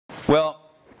Well,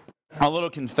 a little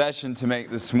confession to make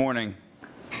this morning.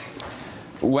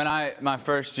 When my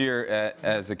first year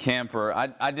as a camper,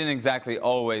 I didn't exactly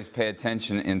always pay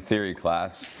attention in theory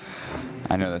class.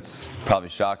 I know that's probably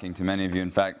shocking to many of you.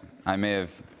 In fact, I may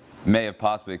have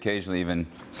possibly occasionally even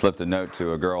slipped a note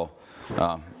to a girl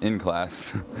in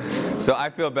class. So I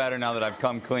feel better now that I've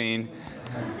come clean.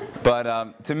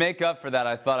 But to make up for that,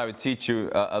 I thought I would teach you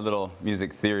a little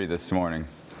music theory this morning.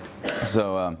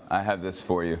 So I have this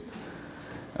for you.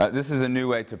 This is a new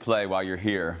way to play while you're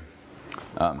here.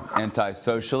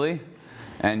 Anti-socially,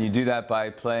 and you do that by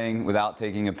playing without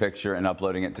taking a picture and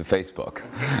uploading it to Facebook.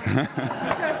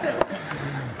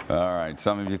 All right,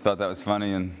 some of you thought that was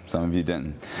funny and some of you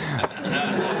didn't.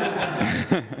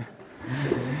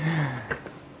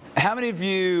 How many of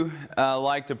you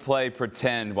like to play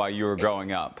pretend while you were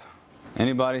growing up?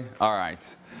 Anybody? All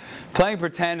right. Playing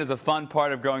pretend is a fun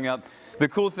part of growing up. The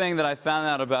cool thing that I found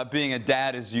out about being a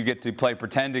dad is you get to play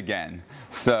pretend again.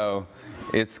 So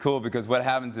it's cool because what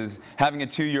happens is having a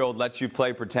 2-year-old lets you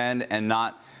play pretend and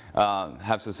not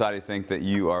have society think that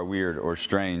you are weird or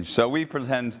strange. So we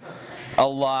pretend a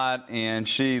lot, and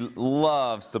she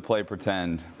loves to play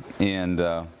pretend and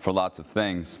for lots of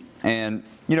things. And,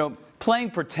 you know,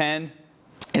 playing pretend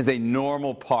is a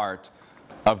normal part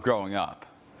of growing up.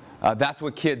 That's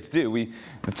what kids do.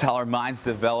 It's how our minds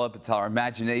develop. It's how our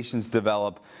imaginations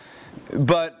develop.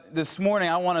 But this morning,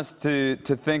 I want us to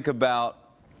think about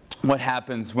what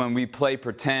happens when we play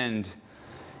pretend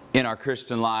in our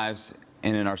Christian lives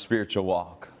and in our spiritual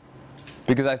walk.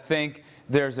 Because I think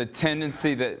there's a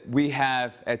tendency that we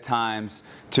have at times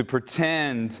to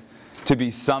pretend to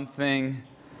be something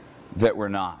that we're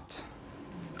not.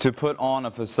 To put on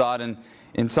a facade, and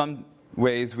in some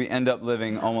ways we end up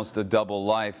living almost a double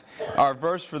life. Our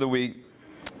verse for the week,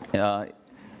 of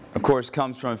course,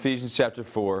 comes from Ephesians chapter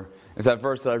 4. It's that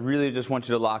verse that I really just want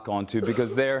you to lock onto,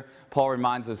 because there Paul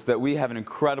reminds us that we have an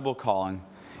incredible calling.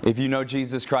 If you know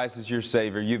Jesus Christ as your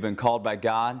Savior, you've been called by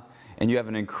God, and you have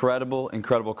an incredible,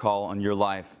 incredible call on your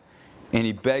life. And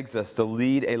He begs us to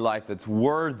lead a life that's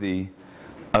worthy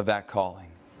of that calling.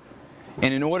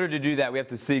 And in order to do that, we have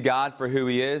to see God for who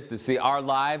He is, to see our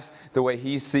lives the way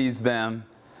He sees them.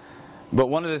 But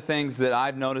one of the things that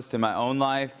I've noticed in my own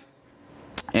life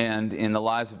and in the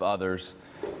lives of others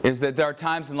is that there are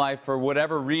times in life, for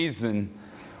whatever reason,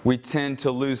 we tend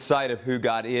to lose sight of who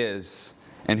God is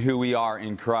and who we are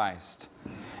in Christ.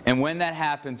 And when that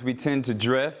happens, we tend to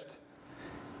drift,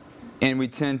 and we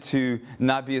tend to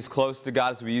not be as close to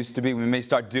God as we used to be. We may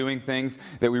start doing things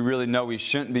that we really know we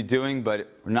shouldn't be doing, but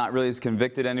we're not really as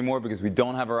convicted anymore because we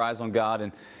don't have our eyes on God,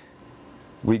 and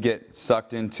we get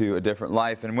sucked into a different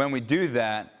life. And when we do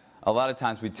that, a lot of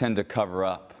times we tend to cover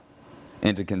up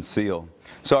and to conceal.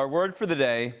 So our word for the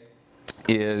day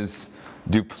is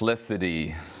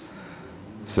duplicity.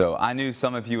 So I knew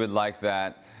some of you would like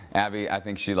that. Abby, I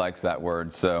think she likes that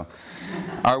word. So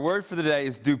our word for the day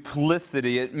is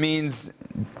duplicity. It means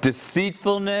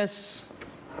deceitfulness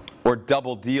or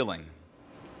double dealing.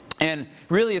 And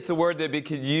really it's a word that could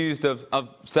be used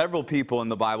of several people in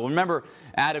the Bible. Remember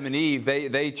Adam and Eve,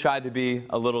 they tried to be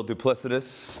a little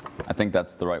duplicitous. I think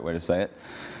that's the right way to say it.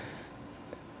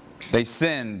 They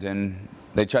sinned, and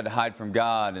they tried to hide from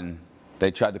God, and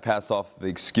they tried to pass off the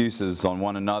excuses on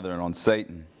one another and on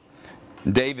Satan.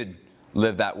 David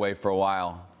lived that way for a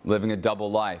while, living a double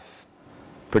life,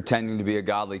 pretending to be a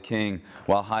godly king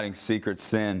while hiding secret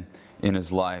sin in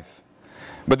his life.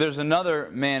 But there's another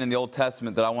man in the Old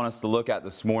Testament that I want us to look at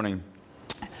this morning.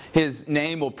 His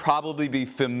name will probably be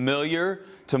familiar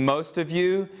to most of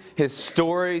you. His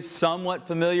story somewhat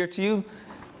familiar to you.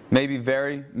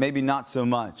 Maybe not so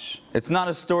much. It's not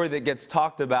a story that gets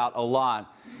talked about a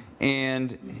lot.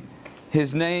 And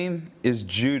his name is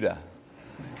Judah.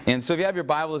 And so if you have your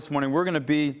Bible this morning, we're going to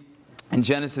be in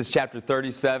Genesis chapter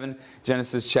 37,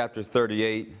 Genesis chapter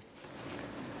 38.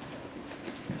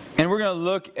 And we're going to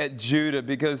look at Judah,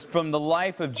 because from the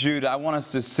life of Judah, I want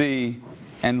us to see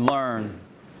and learn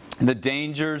the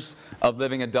dangers of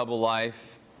living a double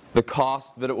life, the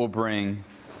cost that it will bring,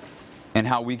 and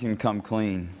how we can come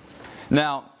clean.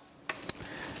 Now,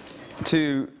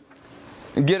 to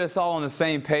get us all on the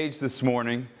same page this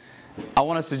morning, I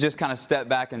want us to just kind of step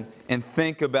back and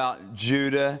think about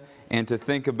Judah, and to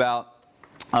think about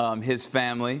his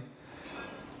family.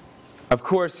 Of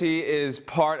course, he is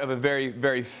part of a very,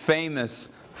 very famous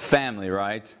family,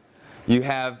 right? You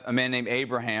have a man named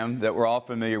Abraham that we're all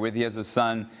familiar with. He has a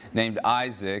son named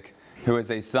Isaac, who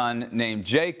has a son named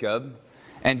Jacob.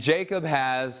 And Jacob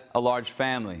has a large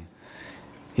family.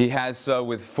 He has so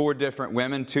with 4 different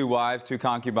women, 2 wives, 2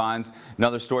 concubines.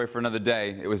 Another story for another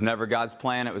day. It was never God's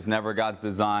plan, it was never God's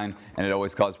design, and it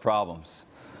always caused problems.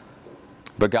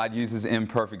 But God uses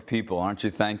imperfect people. Aren't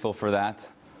you thankful for that?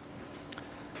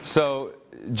 So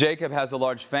Jacob has a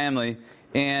large family,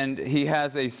 and he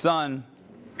has a son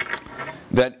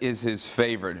that is his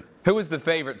favorite. Who was the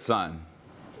favorite son?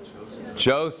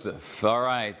 Joseph. All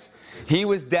right. He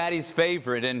was daddy's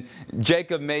favorite, and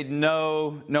Jacob made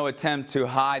no attempt to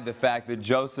hide the fact that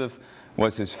Joseph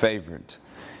was his favorite.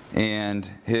 And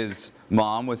his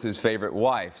mom was his favorite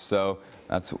wife, so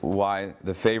that's why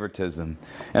the favoritism.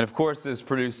 And of course this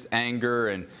produced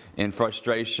anger and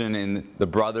frustration in the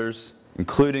brothers,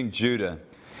 including Judah.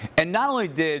 And not only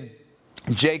did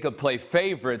Jacob play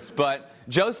favorites, but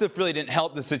Joseph really didn't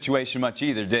help the situation much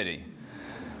either, did he?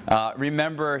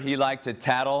 Remember, he liked to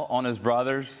tattle on his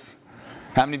brothers.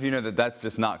 How many of you know that that's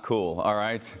just not cool, all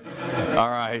right? All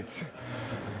right.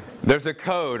 There's a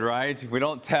code, right? We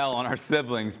don't tell on our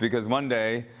siblings because one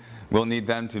day we'll need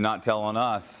them to not tell on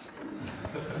us.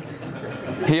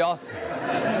 He also,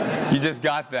 you just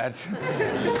got that.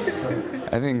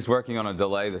 I think he's working on a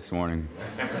delay this morning.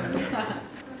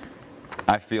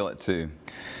 I feel it too.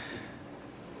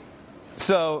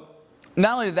 So,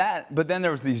 not only that, but then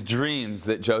there was these dreams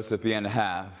that Joseph began to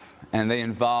have, and they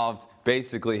involved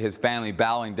basically his family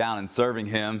bowing down and serving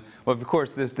him. Well, of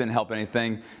course, this didn't help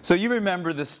anything. So you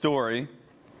remember the story.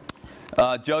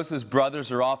 Joseph's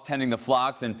brothers are off tending the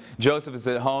flocks, and Joseph is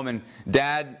at home, and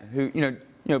Dad, who, you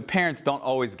know, parents don't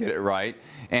always get it right,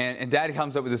 and Dad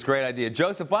comes up with this great idea.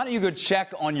 Joseph, why don't you go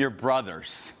check on your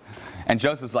brothers? And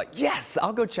Joseph's like, yes,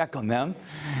 I'll go check on them.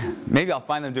 Maybe I'll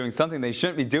find them doing something they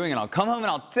shouldn't be doing, and I'll come home and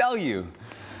I'll tell you.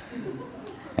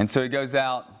 And so he goes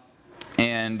out,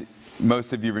 and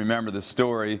most of you remember the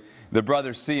story. The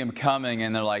brothers see him coming,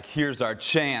 and they're like, here's our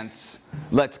chance.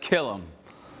 Let's kill him.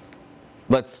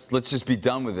 Let's just be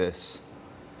done with this.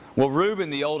 Well, Reuben,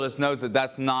 the oldest, knows that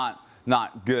that's not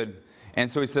good. And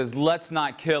so he says, let's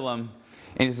not kill him.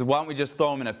 And he says, why don't we just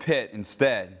throw him in a pit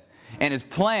instead? And his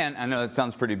plan, I know that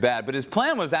sounds pretty bad, but his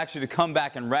plan was actually to come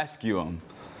back and rescue him.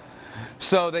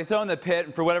 So they throw him in the pit,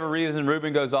 and for whatever reason,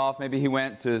 Reuben goes off. Maybe he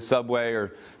went to Subway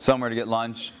or somewhere to get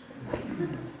lunch.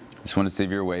 Just want to see if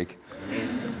you're awake.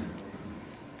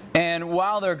 And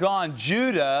while they're gone,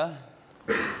 Judah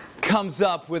comes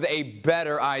up with a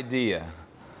better idea.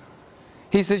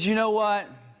 He says, you know what?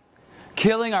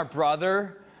 Killing our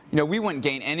brother, we wouldn't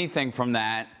gain anything from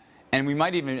that, and we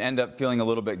might even end up feeling a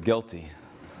little bit guilty.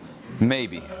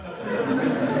 Maybe.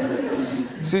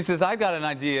 So he says, I got an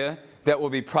idea that will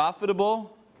be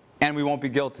profitable, and we won't be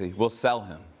guilty. We'll sell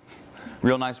him.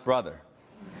 Real nice brother.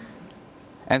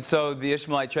 And so the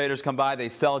Ishmaelite traders come by, they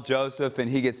sell Joseph, and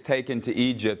he gets taken to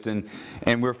Egypt, and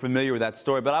we're familiar with that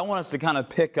story. But I want us to kind of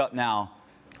pick up now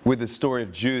with the story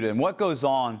of Judah and what goes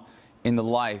on in the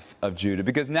life of Judah.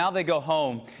 Because now they go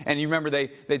home, and you remember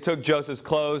they took Joseph's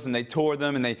clothes, and they tore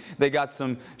them, and they got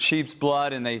some sheep's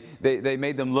blood, and they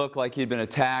made them look like he'd been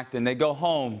attacked. And they go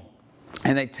home,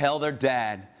 and they tell their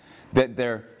dad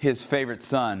that his favorite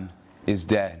son is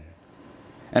dead.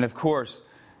 And of course,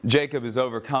 Jacob is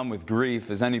overcome with grief,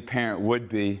 as any parent would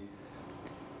be.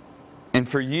 And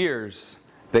for years,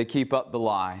 they keep up the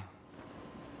lie.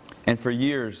 And for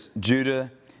years,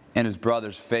 Judah and his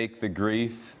brothers fake the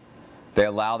grief. They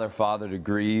allow their father to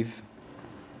grieve.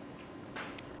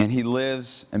 And he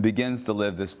lives and begins to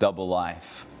live this double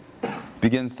life.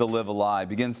 Begins to live a lie.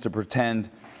 Begins to pretend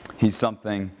he's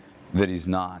something that he's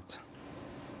not.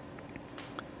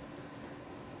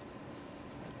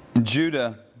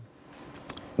 Judah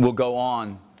will go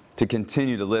on to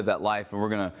continue to live that life, and we're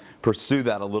going to pursue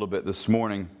that a little bit this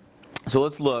morning. So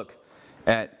let's look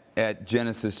at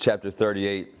Genesis chapter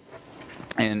 38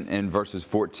 and verses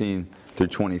 14 through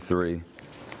 23.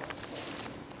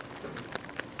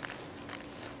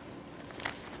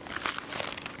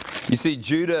 You see,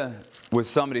 Judah was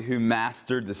somebody who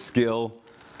mastered the skill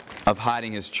of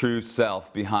hiding his true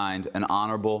self behind an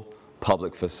honorable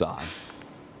public facade.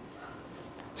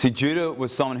 See, Judah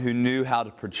was someone who knew how to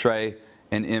portray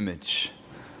an image,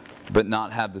 but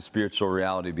not have the spiritual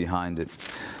reality behind it.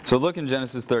 So look in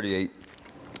Genesis 38,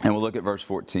 and we'll look at verse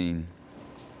 14.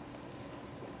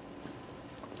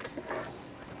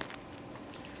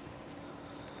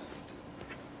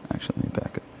 Actually, let me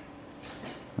back up.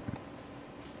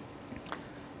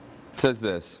 It says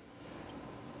this.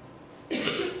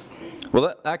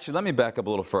 Well, actually, let me back up a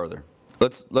little further.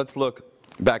 Let's look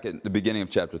back at the beginning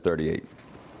of chapter 38.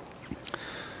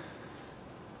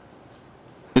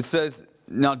 It says,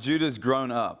 now Judah's grown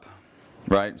up,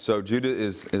 right? So Judah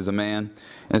is a man.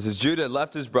 And it says, Judah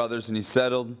left his brothers, and he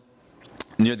settled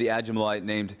near the Adullamite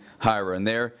named Hira. And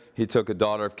there he took a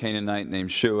daughter of Canaanite named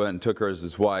Csehy and took her as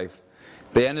his wife.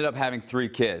 They ended up having 3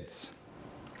 kids,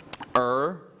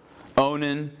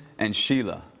 Onan, and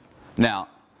Shelah. Now,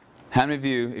 how many of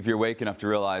you, if you're awake enough to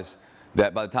realize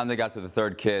that by the time they got to the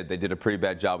 3rd kid, they did a pretty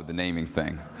bad job with the naming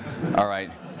thing? All right.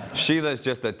 Sheila is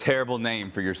just a terrible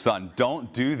name for your son.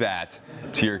 Don't do that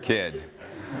to your kid.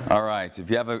 All right. If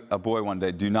you have a boy one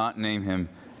day, do not name him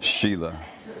Sheila.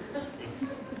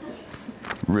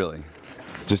 Really.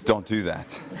 Just don't do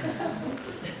that.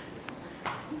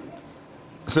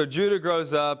 So Judah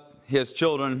grows up. He has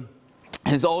children.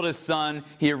 His oldest son,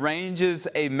 he arranges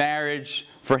a marriage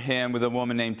for him with a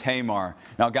woman named Tamar.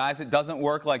 Now, guys, it doesn't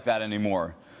work like that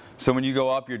anymore. So when you go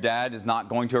up, your dad is not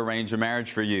going to arrange a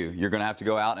marriage for you. You're going to have to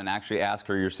go out and actually ask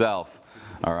her yourself.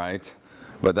 All right?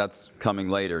 But that's coming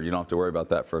later. You don't have to worry about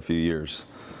that for a few years.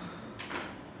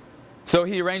 So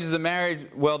he arranges a marriage.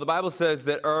 Well, the Bible says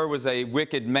that was a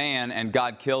wicked man and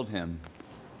God killed him.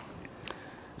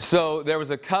 So there was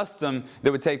a custom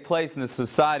that would take place in the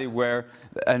society where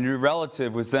a new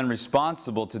relative was then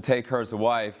responsible to take her as a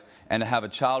wife and to have a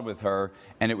child with her,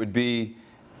 and it would be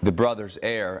the brother's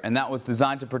heir. And that was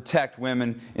designed to protect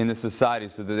women in the society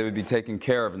so that they would be taken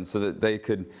care of and so that they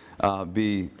could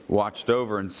be watched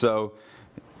over. And so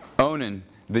Onan,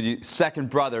 the 2nd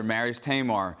brother, marries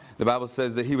Tamar. The Bible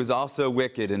says that he was also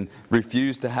wicked and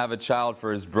refused to have a child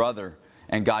for his brother,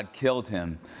 and God killed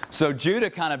him. So Judah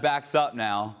kind of backs up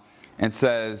now and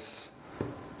says,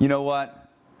 you know what?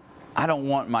 I don't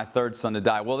want my 3rd son to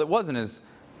die. Well, it wasn't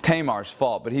Tamar's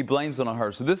fault, but he blames it on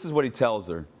her. So this is what he tells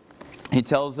her. He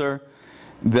tells her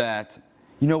that,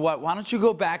 you know what? Why don't you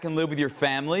go back and live with your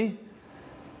family?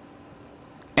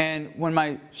 And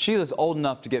when Sheila's old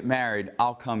enough to get married,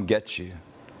 I'll come get you.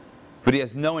 But he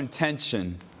has no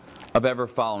intention of ever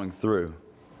following through.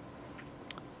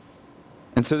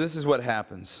 And so this is what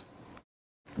happens.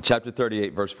 Chapter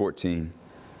 38, verse 14.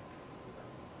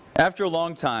 After a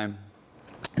long time,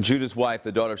 Judah's wife,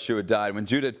 the daughter of Csehy, died. When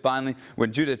Judah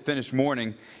had finished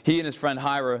mourning, he and his friend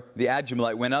Hira, the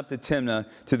Adullamite, went up to Timnah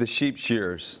to the sheep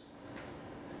shearers.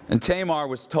 And Tamar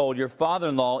was told, your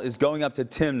father-in-law is going up to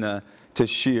Timnah to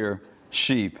shear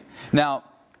sheep. Now,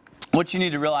 what you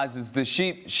need to realize is the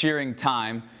sheep shearing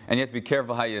time, and you have to be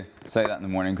careful how you say that in the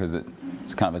morning because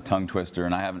it's kind of a tongue twister,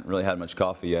 and I haven't really had much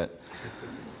coffee yet.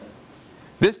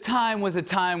 This time was a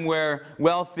time where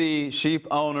wealthy sheep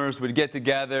owners would get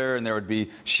together and there would be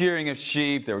shearing of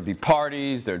sheep, there would be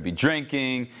parties, there would be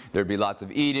drinking, there would be lots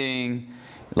of eating,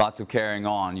 lots of carrying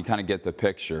on. You kind of get the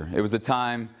picture. It was a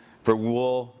time for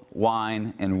wool,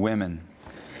 wine, and women.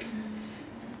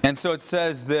 And so it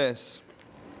says this.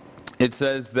 It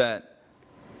says that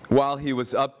while he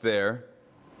was up there,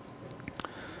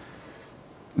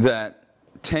 that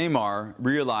Tamar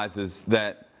realizes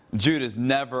that Judah's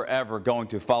never ever going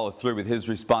to follow through with his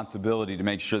responsibility to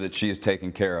make sure that she is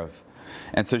taken care of.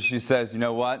 And so she says, you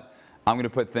know what? I'm going to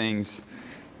put things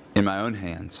in my own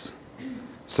hands.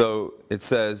 So it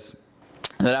says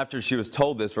that after she was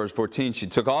told this, verse 14, she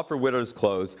took off her widow's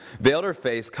clothes, veiled her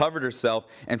face, covered herself,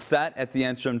 and sat at the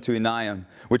entrance to Enaim,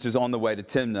 which is on the way to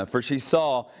Timnah. For she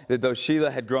saw that though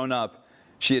Shelah had grown up,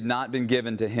 she had not been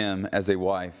given to him as a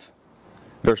wife.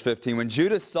 Verse 15, when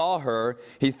Judah saw her,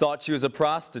 he thought she was a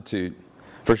prostitute,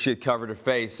 for she had covered her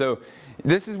face. So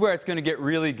this is where it's going to get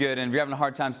really good, and if you're having a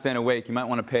hard time staying awake, you might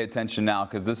want to pay attention now,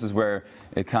 because this is where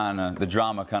the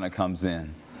drama kind of comes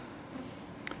in.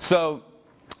 So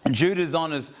Judah's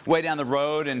on his way down the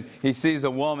road, and he sees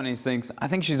a woman, and he thinks, I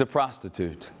think she's a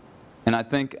prostitute, and I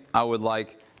think I would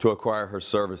like to acquire her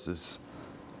services.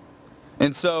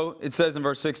 And so it says in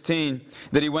verse 16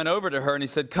 that he went over to her and he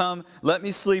said, come, let me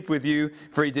sleep with you,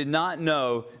 for he did not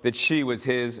know that she was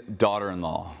his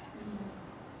daughter-in-law.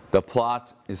 The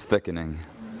plot is thickening.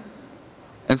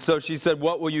 And so she said,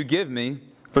 what will you give me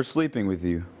for sleeping with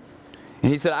you?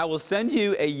 And he said, I will send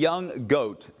you a young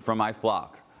goat from my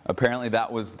flock. Apparently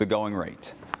that was the going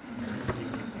rate.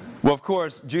 Well, of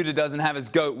course, Judah doesn't have his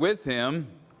goat with him.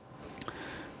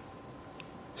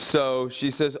 So she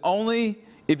says, only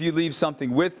if you leave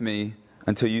something with me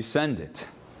until you send it.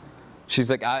 She's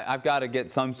like, I've got to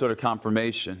get some sort of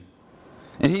confirmation.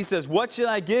 And he says, what should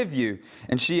I give you?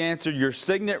 And she answered, your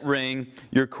signet ring,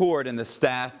 your cord, and the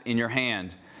staff in your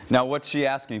hand. Now, what's she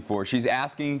asking for? She's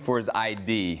asking for his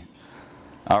ID.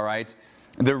 All right?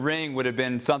 The ring would have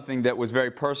been something that was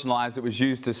very personalized. It was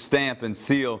used to stamp and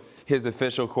seal his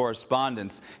official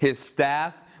correspondence. His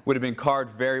staff would have been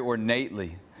carved very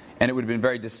ornately, and it would have been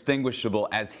very distinguishable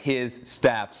as his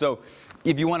staff. So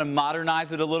if you want to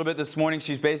modernize it a little bit this morning,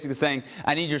 she's basically saying,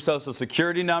 I need your social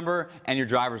security number and your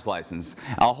driver's license.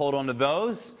 I'll hold on to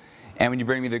those, and when you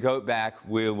bring me the goat back,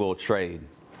 we will trade.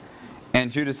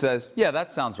 And Judah says, yeah,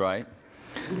 that sounds right.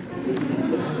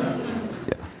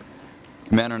 Yeah.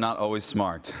 Men are not always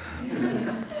smart.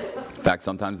 In fact,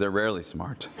 sometimes they're rarely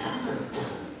smart.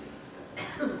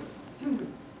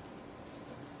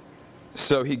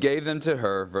 So he gave them to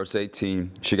her, verse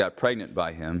 18. She got pregnant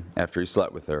by him after he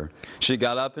slept with her. She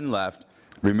got up and left,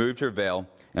 removed her veil,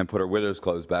 and put her widow's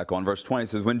clothes back on. Verse 20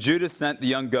 says, when Judah sent the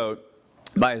young goat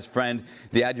by his friend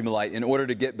the Adullamite in order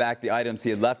to get back the items he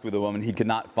had left with the woman, he could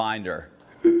not find her.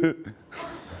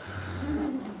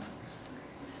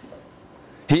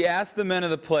 He asked the men of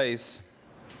the place,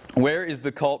 where is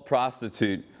the cult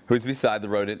prostitute who is beside the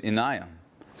road at Enaiah?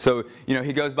 So,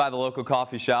 he goes by the local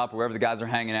coffee shop, wherever the guys are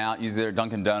hanging out, usually they're at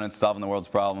Dunkin' Donuts, solving the world's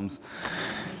problems.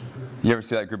 You ever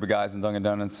see that group of guys in Dunkin'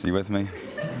 Donuts? You with me?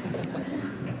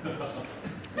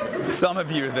 Some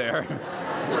of you are there.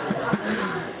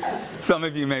 Some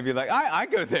of you may be like, I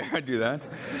go there, I do that.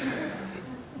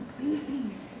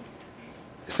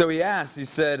 So he asked, he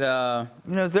said,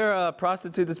 is there a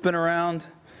prostitute that's been around?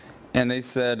 And they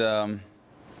said,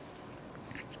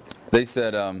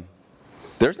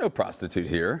 there's no prostitute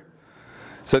here.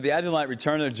 So the Adullamite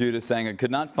returned to Judah, saying, I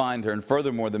could not find her. And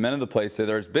furthermore, the men of the place said,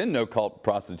 there has been no cult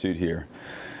prostitute here.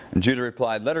 And Judah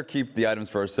replied, let her keep the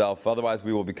items for herself, otherwise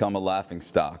we will become a laughing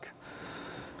stock.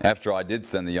 After all, I did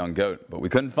send the young goat, but we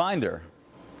couldn't find her.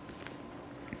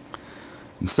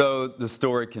 And so the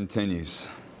story continues.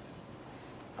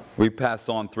 We pass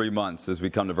on 3 months as we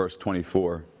come to verse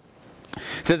 24.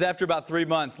 It says, after about 3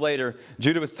 months later,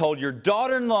 Judah was told, your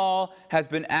daughter-in-law has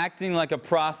been acting like a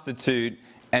prostitute,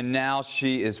 and now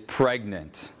she is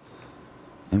pregnant.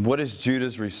 And what is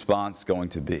Judah's response going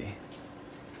to be?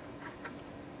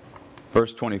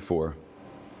 Verse 24.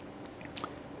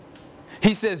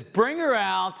 He says, bring her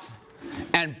out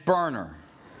and burn her.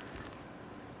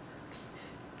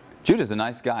 Judah's a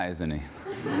nice guy, isn't he?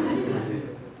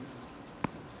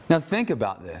 Now think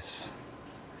about this.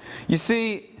 You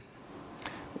see,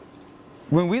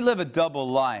 when we live a double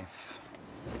life,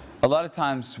 a lot of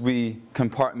times we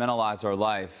compartmentalize our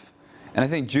life. And I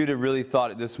think Judah really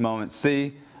thought at this moment,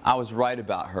 see, I was right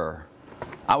about her.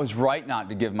 I was right not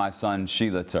to give my son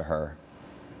Shelah to her.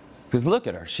 Because look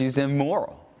at her, she's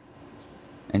immoral.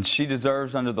 And she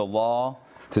deserves under the law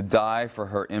to die for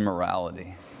her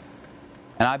immorality.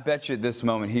 And I bet you at this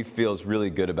moment he feels really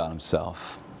good about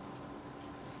himself.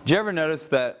 Do you ever notice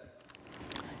that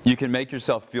you can make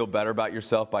yourself feel better about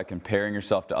yourself by comparing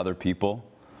yourself to other people?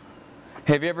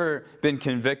 Have you ever been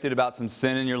convicted about some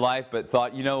sin in your life but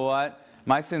thought, you know what?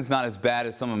 My sin's not as bad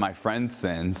as some of my friends'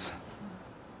 sins.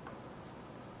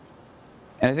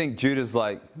 And I think Judah's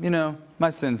like, my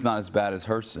sin's not as bad as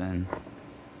her sin.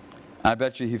 I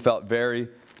bet you he felt very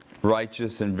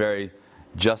righteous and very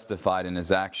justified in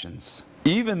his actions.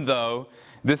 Even though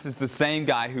this is the same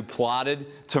guy who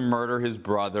plotted to murder his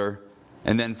brother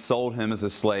and then sold him as a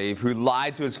slave, who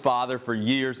lied to his father for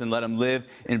years and let him live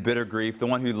in bitter grief, the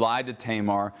one who lied to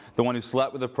Tamar, the one who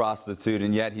slept with a prostitute,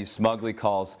 and yet he smugly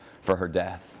calls for her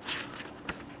death.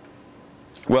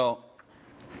 Well,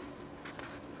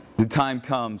 the time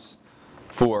comes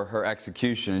for her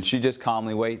execution, and she just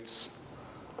calmly waits.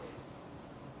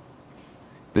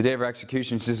 The day of her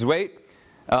execution, she says, wait,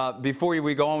 before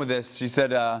we go on with this, she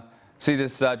said, see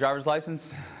this driver's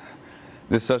license?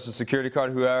 This social security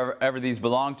card, whoever these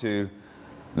belong to,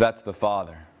 that's the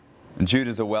father. And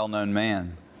Judah's a well-known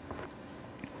man.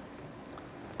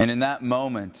 And in that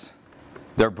moment,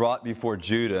 they're brought before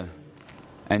Judah,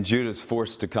 and Judah's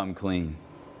forced to come clean.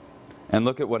 And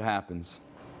look at what happens.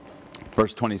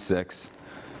 Verse 26.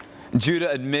 Judah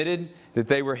admitted that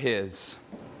they were his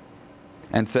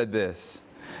and said this,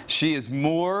 she is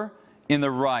more in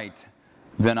the right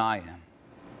than I am.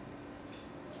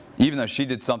 Even though she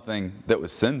did something that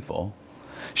was sinful,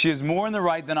 she is more in the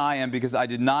right than I am because I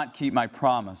did not keep my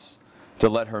promise to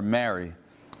let her marry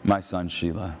my son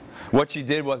Shelah. What she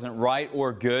did wasn't right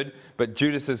or good, but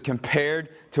Judah says, compared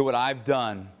to what I've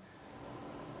done,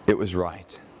 it was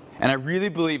right. And I really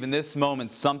believe in this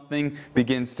moment something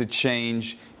begins to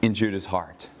change in Judah's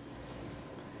heart.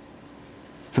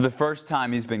 For the first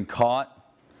time, he's been caught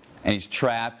and he's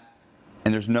trapped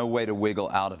and there's no way to wiggle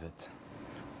out of it.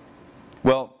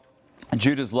 Well,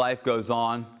 Judah's life goes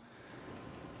on,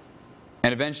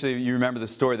 and eventually, you remember the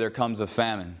story, there comes a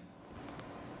famine.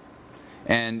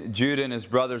 And Judah and his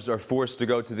brothers are forced to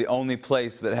go to the only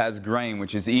place that has grain,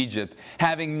 which is Egypt,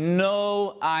 having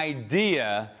no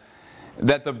idea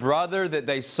that the brother that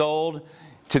they sold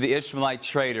to the Ishmaelite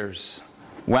traders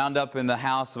wound up in the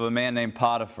house of a man named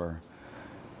Potiphar,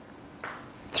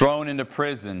 thrown into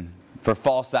prison for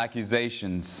false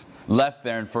accusations, left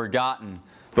there and forgotten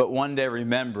but one day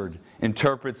remembered,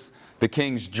 interprets the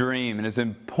king's dream, and is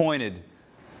appointed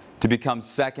to become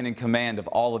second in command of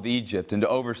all of Egypt and to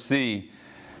oversee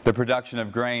the production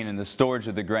of grain and the storage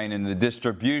of the grain and the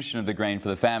distribution of the grain for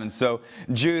the famine. So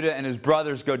Judah and his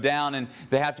brothers go down and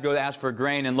they have to go ask for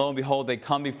grain, and lo and behold, they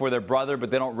come before their brother, but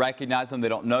they don't recognize him, they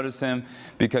don't notice him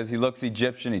because he looks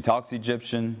Egyptian, he talks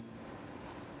Egyptian.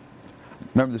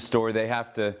 Remember the story, they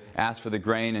have to ask for the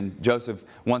grain, and Joseph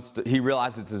he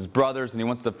realizes it's his brothers, and he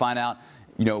wants to find out,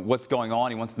 what's going on.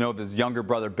 He wants to know if his younger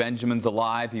brother Benjamin's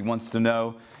alive. He wants to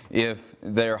know if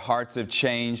their hearts have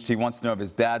changed. He wants to know if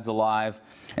his dad's alive.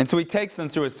 And so he takes them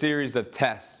through a series of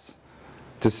tests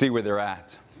to see where they're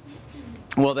at.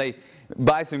 Well, they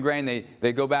buy some grain,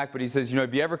 they go back, but he says,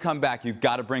 if you ever come back, you've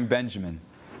got to bring Benjamin,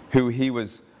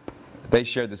 they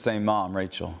shared the same mom,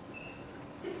 Rachel.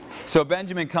 So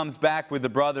Benjamin comes back with the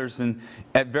brothers, and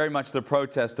at very much the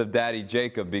protest of Daddy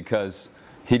Jacob, because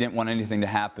he didn't want anything to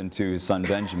happen to his son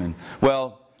Benjamin.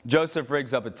 Well, Joseph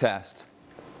rigs up a test.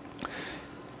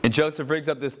 And Joseph rigs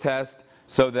up this test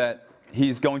so that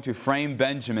he's going to frame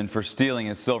Benjamin for stealing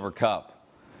his silver cup.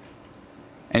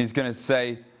 And he's going to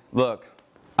say, look,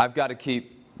 I've got to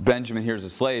keep Benjamin here as a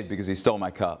slave because he stole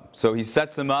my cup. So he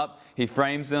sets him up, he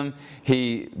frames him,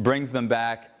 he brings them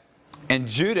back. And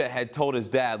Judah had told his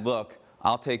dad, look,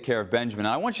 I'll take care of Benjamin.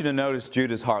 And I want you to notice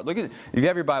Judah's heart. Look at, if you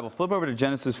have your Bible, flip over to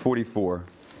Genesis 44.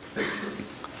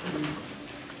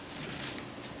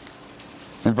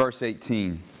 In verse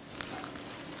 18.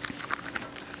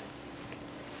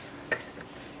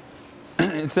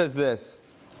 It says this.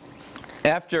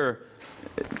 After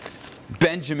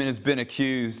Benjamin has been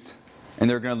accused, and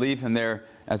they're going to leave him there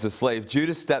as a slave,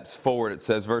 Judah steps forward, it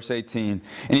says, verse 18.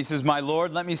 And he says, my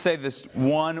Lord, let me say this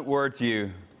one word to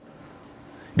you.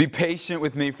 Be patient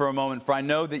with me for a moment, for I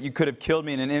know that you could have killed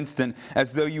me in an instant,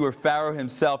 as though you were Pharaoh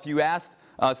himself. You asked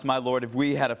us, my Lord, if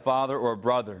we had a father or a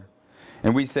brother.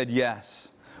 And we said,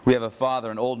 yes, we have a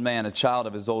father, an old man, a child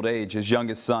of his old age, his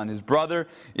youngest son. His brother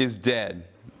is dead.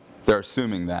 They're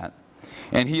assuming that.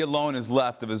 And he alone is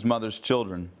left of his mother's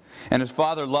children. And his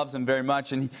father loves him very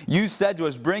much. And you said to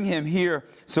us, bring him here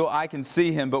so I can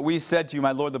see him. But we said to you,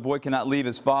 my Lord, the boy cannot leave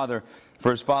his father,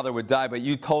 for his father would die. But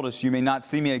you told us, you may not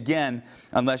see me again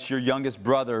unless your youngest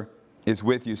brother is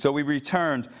with you. So we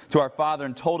returned to our father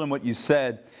and told him what you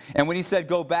said. And when he said,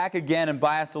 go back again and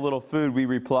buy us a little food, we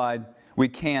replied, we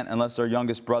can't unless our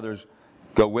youngest brothers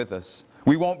go with us.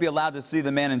 We won't be allowed to see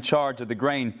the man in charge of the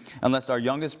grain unless our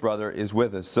youngest brother is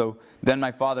with us. So then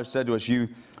my father said to us, you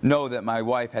know that my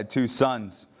wife had 2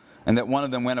 sons, and that one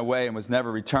of them went away and was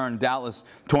never returned, doubtless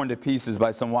torn to pieces by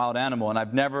some wild animal, and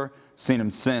I've never seen him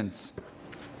since.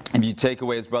 If you take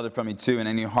away his brother from me too, and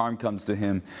any harm comes to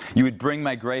him, you would bring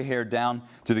my gray hair down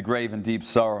to the grave in deep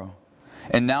sorrow.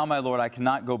 And now, my Lord, I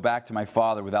cannot go back to my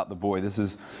father without the boy. This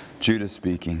is Judah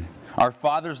speaking. Our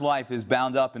father's life is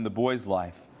bound up in the boy's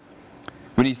life.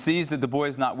 When he sees that the boy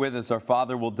is not with us, our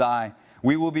father will die.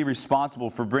 We will be responsible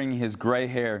for bringing his gray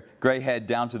head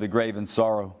down to the grave in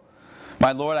sorrow.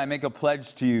 My Lord, I make a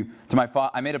pledge to you,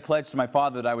 I made a pledge to my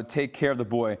father that I would take care of the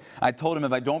boy. I told him,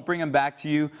 if I don't bring him back to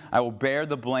you, I will bear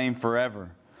the blame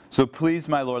forever. So please,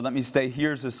 my Lord, let me stay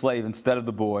here as a slave instead of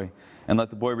the boy, and let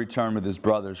the boy return with his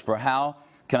brothers. For how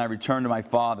can I return to my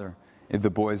father if the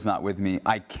boy is not with me?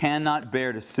 I cannot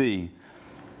bear to see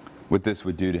what this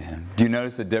would do to him. Do you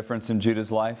notice the difference in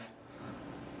Judah's life?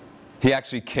 He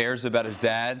actually cares about his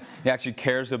dad. He actually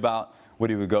cares about what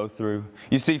he would go through.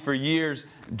 You see, for years,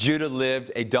 Judah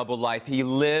lived a double life. He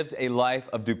lived a life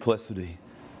of duplicity.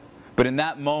 But in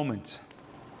that moment,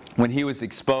 when he was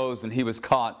exposed and he was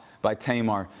caught by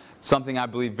Tamar, something I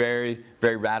believe very,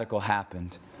 very radical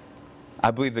happened.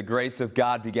 I believe the grace of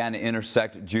God began to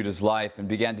intersect Judah's life and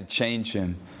began to change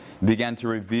him, began to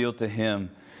reveal to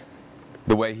him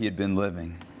the way he had been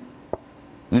living.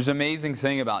 And there's an amazing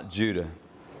thing about Judah.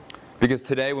 Because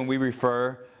today when we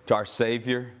refer to our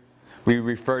Savior, we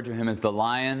refer to him as the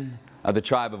Lion of the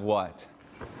tribe of what?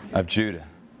 Of Judah.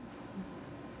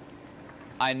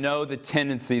 I know the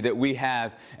tendency that we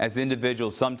have as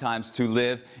individuals sometimes to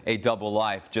live a double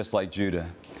life, just like Judah.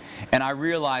 And I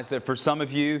realize that for some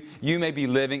of you, you may be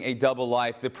living a double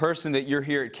life. The person that you're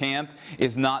here at camp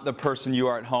is not the person you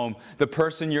are at home. The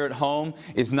person you're at home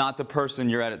is not the person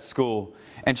you're at school.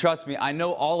 And trust me, I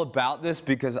know all about this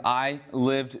because I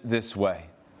lived this way.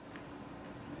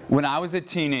 When I was a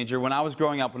teenager, when I was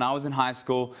growing up, when I was in high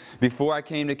school, before I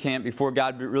came to camp, before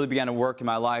God really began to work in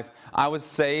my life, I was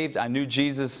saved. I knew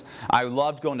Jesus. I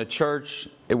loved going to church.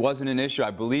 It wasn't an issue.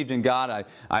 I believed in God.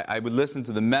 I would listen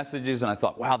to the messages, and I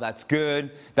thought, wow, that's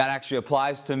good. That actually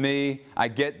applies to me. I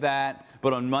get that.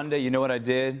 But on Monday, you know what I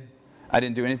did? I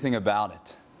didn't do anything about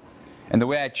it. And the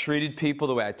way I treated people,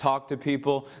 the way I talked to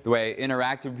people, the way I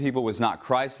interacted with people was not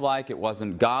Christ-like. It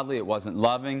wasn't godly. It wasn't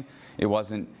loving. It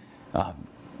wasn't,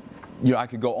 I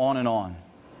could go on and on.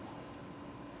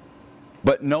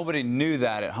 But nobody knew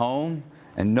that at home,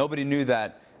 and nobody knew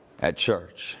that at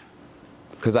church.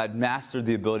 Because I'd mastered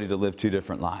the ability to live two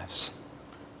different lives.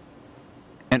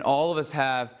 And all of us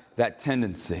have that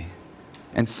tendency.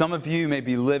 And some of you may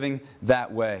be living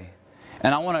that way.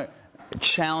 And I want to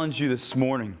challenge you this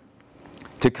morning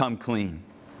to come clean.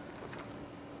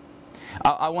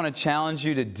 I want to challenge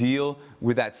you to deal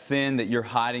with that sin that you're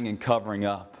hiding and covering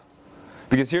up.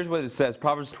 Because here's what it says,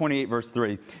 Proverbs 28 verse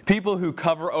 3. People who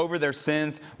cover over their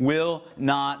sins will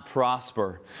not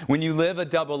prosper. When you live a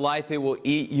double life, it will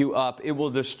eat you up. It will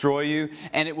destroy you,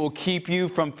 and it will keep you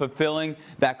from fulfilling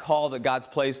that call that God's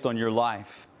placed on your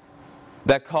life.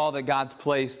 That call that God's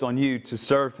placed on you to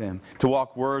serve Him, to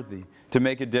walk worthy, to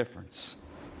make a difference.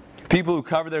 People who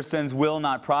cover their sins will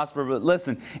not prosper, but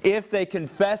listen, if they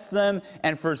confess them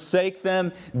and forsake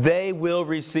them, they will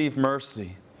receive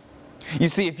mercy. You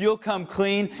see, if you'll come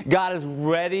clean, God is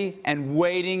ready and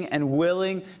waiting and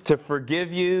willing to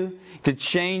forgive you, to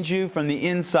change you from the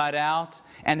inside out,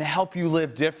 and to help you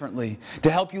live differently,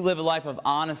 to help you live a life of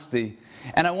honesty.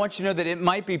 And I want you to know that it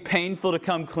might be painful to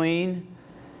come clean,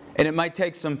 and it might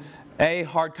take some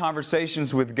hard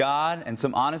conversations with God and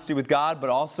some honesty with God, but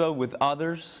also with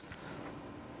others.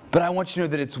 But I want you to know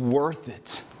that it's worth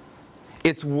it.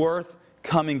 It's worth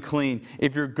coming clean.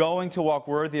 If you're going to walk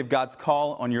worthy of God's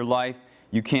call on your life,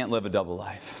 you can't live a double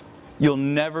life. You'll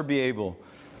never be able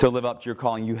to live up to your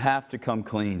calling. You have to come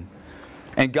clean.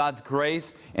 And God's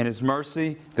grace and His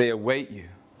mercy, they await you.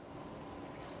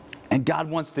 And God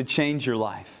wants to change your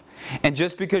life. And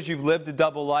just because you've lived a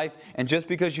double life and just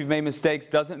because you've made mistakes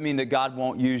doesn't mean that God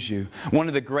won't use you. One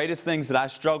of the greatest things that I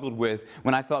struggled with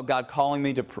when I felt God calling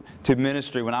me to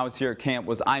ministry when I was here at camp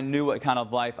was I knew what kind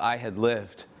of life I had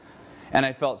lived. And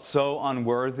I felt so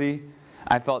unworthy.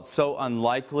 I felt so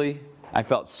unlikely. I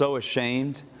felt so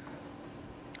ashamed.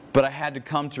 But I had to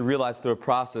come to realize through a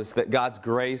process that God's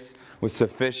grace was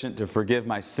sufficient to forgive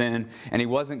my sin. And He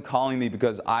wasn't calling me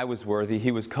because I was worthy.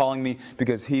 He was calling me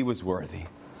because He was worthy.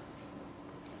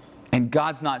 And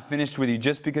God's not finished with you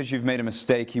just because you've made a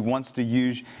mistake. He wants to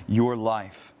use your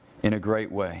life in a great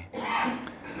way.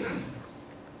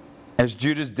 As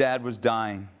Judah's dad was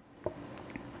dying,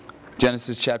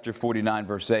 Genesis chapter 49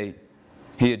 verse 8,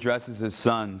 he addresses his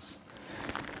sons.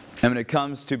 And when it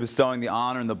comes to bestowing the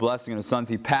honor and the blessing on his sons,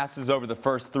 he passes over the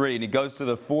first three and he goes to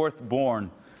the fourth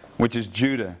born, which is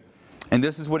Judah. And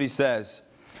this is what he says.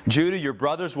 Judah, your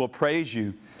brothers will praise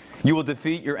you. You will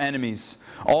defeat your enemies.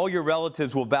 All your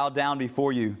relatives will bow down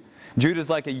before you. Judah is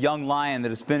like a young lion that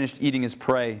has finished eating his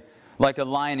prey. Like a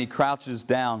lion, he crouches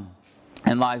down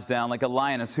and lies down. Like a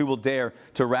lioness, who will dare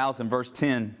to rouse him? Verse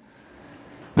 10.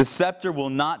 The scepter will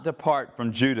not depart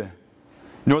from Judah,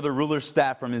 nor the ruler's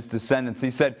staff from his descendants. He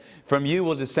said, from you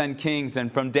will descend kings,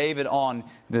 and from David on,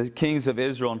 the kings of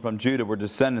Israel and from Judah were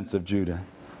descendants of Judah.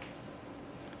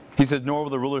 He says, nor will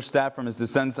the ruler's staff from his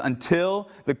descendants until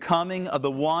the coming of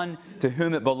the one to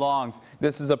whom it belongs.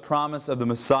 This is a promise of the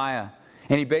Messiah.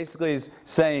 And he basically is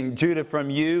saying, Judah, from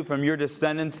you, from your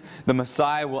descendants, the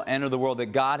Messiah will enter the world. That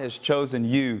God has chosen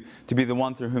you to be the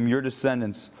one through whom your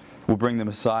descendants will bring the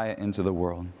Messiah into the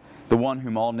world. The one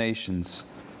whom all nations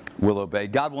will obey.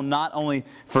 God will not only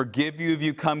forgive you if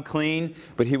you come clean,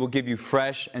 but He will give you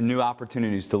fresh and new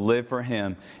opportunities to live for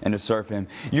Him and to serve Him.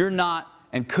 You're not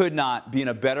and could not be in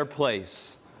a better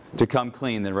place to come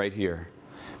clean than right here.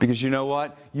 Because you know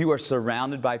what? You are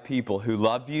surrounded by people who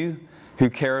love you, who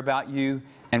care about you,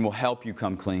 and will help you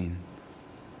come clean.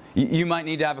 You might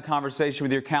need to have a conversation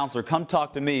with your counselor. Come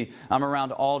talk to me. I'm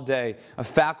around all day. A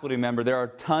faculty member. There are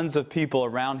tons of people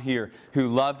around here who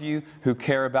love you, who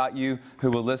care about you, who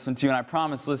will listen to you. And I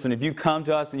promise, listen, if you come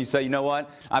to us and you say, you know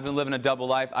what? I've been living a double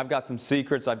life. I've got some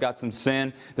secrets. I've got some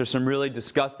sin. There's some really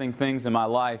disgusting things in my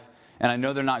life. And I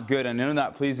know they're not good. I know they're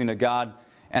not pleasing to God.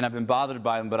 And I've been bothered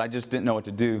by them, but I just didn't know what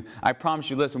to do. I promise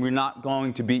you, listen, we're not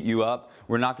going to beat you up.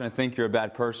 We're not going to think you're a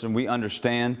bad person. We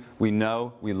understand. We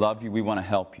know. We love you. We want to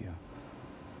help you.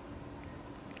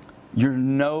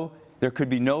 There could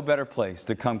be no better place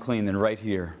to come clean than right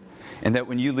here. And that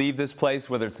when you leave this place,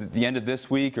 whether it's at the end of this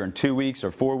week or in 2 weeks or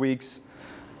 4 weeks,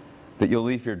 that you'll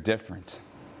leave here different.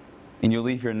 And you'll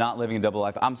leave here not living a double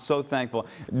life. I'm so thankful.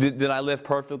 Did I live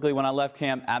perfectly when I left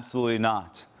camp? Absolutely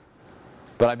not.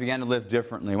 But I began to live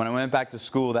differently. When I went back to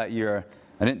school that year,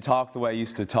 I didn't talk the way I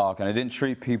used to talk. And I didn't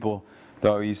treat people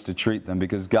the way I used to treat them,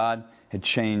 because God had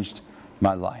changed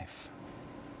my life.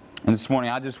 And this morning,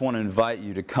 I just want to invite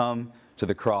you to come to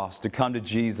the cross, to come to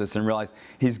Jesus and realize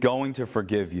He's going to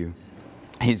forgive you.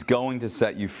 He's going to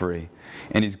set you free.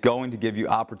 And He's going to give you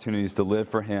opportunities to live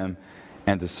for Him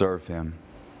and to serve Him.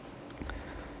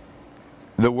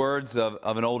 The words of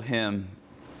an old hymn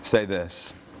say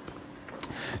this: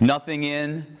 "Nothing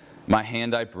in my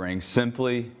hand I bring,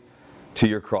 simply to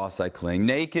your cross I cling.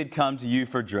 Naked come to you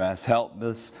for dress,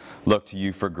 helpless look to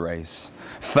you for grace.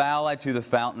 Foul I to the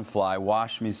fountain fly,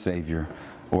 wash me, Savior,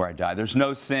 or I die." There's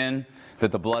no sin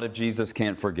that the blood of Jesus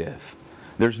can't forgive.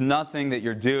 There's nothing that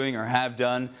you're doing or have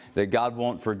done that God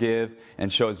won't forgive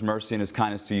and show His mercy and His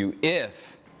kindness to you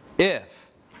if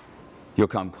you'll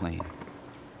come clean.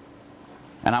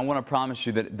 And I want to promise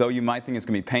you that though you might think it's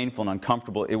going to be painful and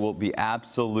uncomfortable, it will be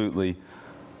absolutely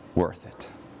worth it.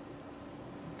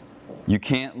 You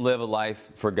can't live a life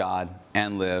for God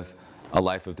and live a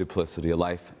life of duplicity, a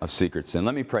life of secret sin.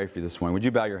 Let me pray for you this morning. Would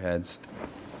you bow your heads?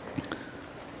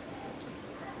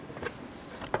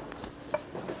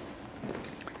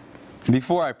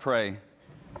 Before I pray,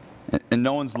 and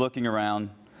no one's looking around,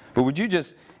 but would you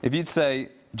just, if you'd say,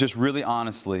 just really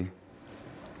honestly,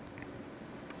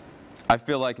 I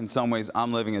feel like in some ways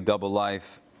I'm living a double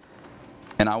life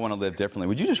and I want to live differently.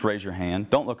 Would you just raise your hand?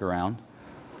 Don't look around.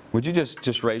 Would you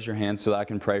just raise your hand so that I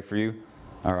can pray for you?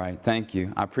 All right, thank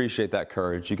you. I appreciate that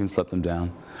courage. You can slip them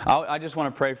down. I just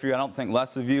want to pray for you. I don't think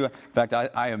less of you. In fact,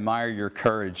 I admire your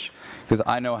courage because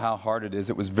I know how hard it is.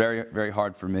 It was very, very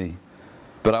hard for me.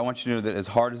 But I want you to know that as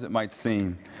hard as it might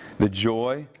seem, the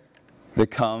joy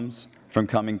that comes from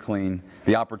coming clean,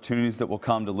 the opportunities that will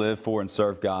come to live for and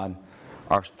serve God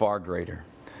are far greater.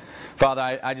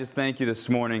 Father, I just thank you this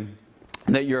morning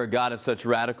that you're a God of such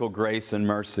radical grace and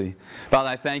mercy. Father,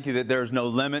 I thank you that there is no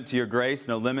limit to your grace,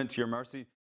 no limit to your mercy.